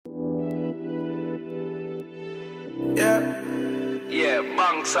Yeah. Yeah,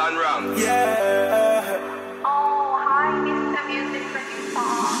 Banks and Ram. Yeah. Oh, hi, Mr. Music Producer.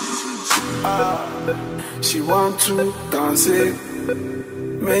 She want to dance it,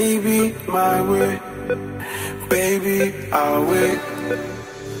 maybe my way. Baby, I'll wait.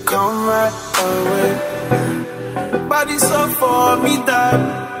 Come right away. Body so for me that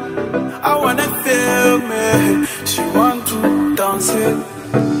I wanna feel me. She want to dance it,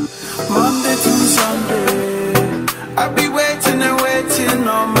 Monday to Sunday. I'll be waiting and waiting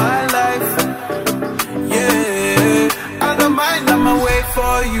all my life. Yeah, I don't mind, I'ma wait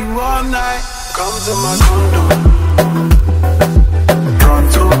for you all night. Come to my condo,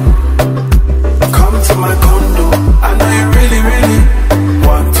 pronto. Come to my condo, I know you really, really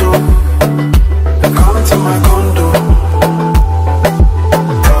want to. Come to my condo,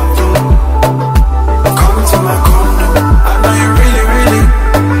 pronto. Come to my condo, I know you really, really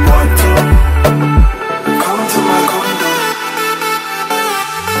want to. Come to my condo.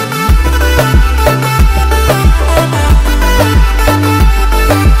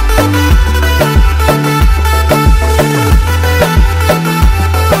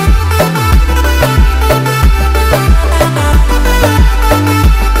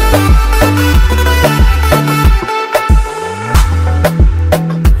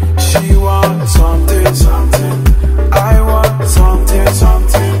 She wants something, something. I want something,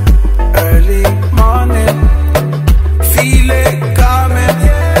 something. Early morning, feel it coming.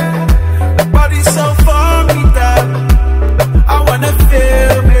 Body so for me that I wanna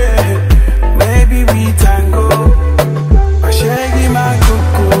feel it. Maybe we tango, I shaggy my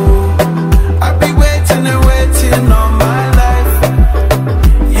cuckoo. I'll be waiting and waiting all my life.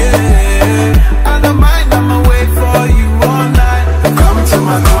 Yeah, I don't mind, I'ma wait for you all night. Come to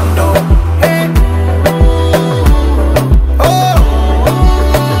my condo. Hey. Oh.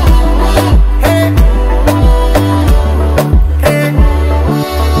 Hey. Hey.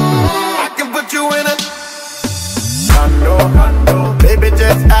 I can put you in a Condo, baby,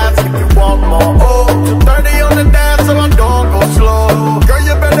 just ask if you want more. Oh, 230 on the dance, so I don't go slow. Girl,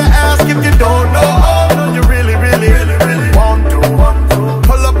 you better ask if you don't know. Oh, no, you really, really, really, really want to.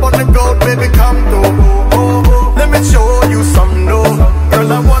 Pull up on the goat, baby, come through. Let me show you some new.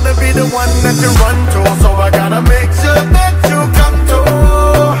 Girl, I wanna be the one that you run to, so I gotta make sure that you come to.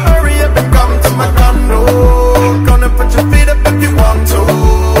 Hurry up and come to my condo. Gonna put your feet up if you want to.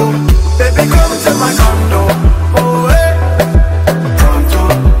 Baby, come to my condo. Oh, hey. pronto.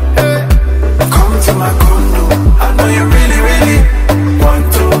 Hey. Come to my condo, I know you really, really want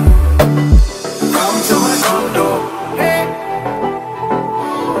to. Come to my condo. Hey.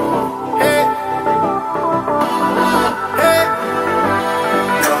 Hey. Hey.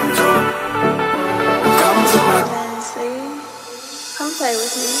 Pronto. Come to my Leslie, come play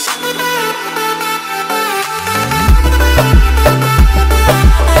with me.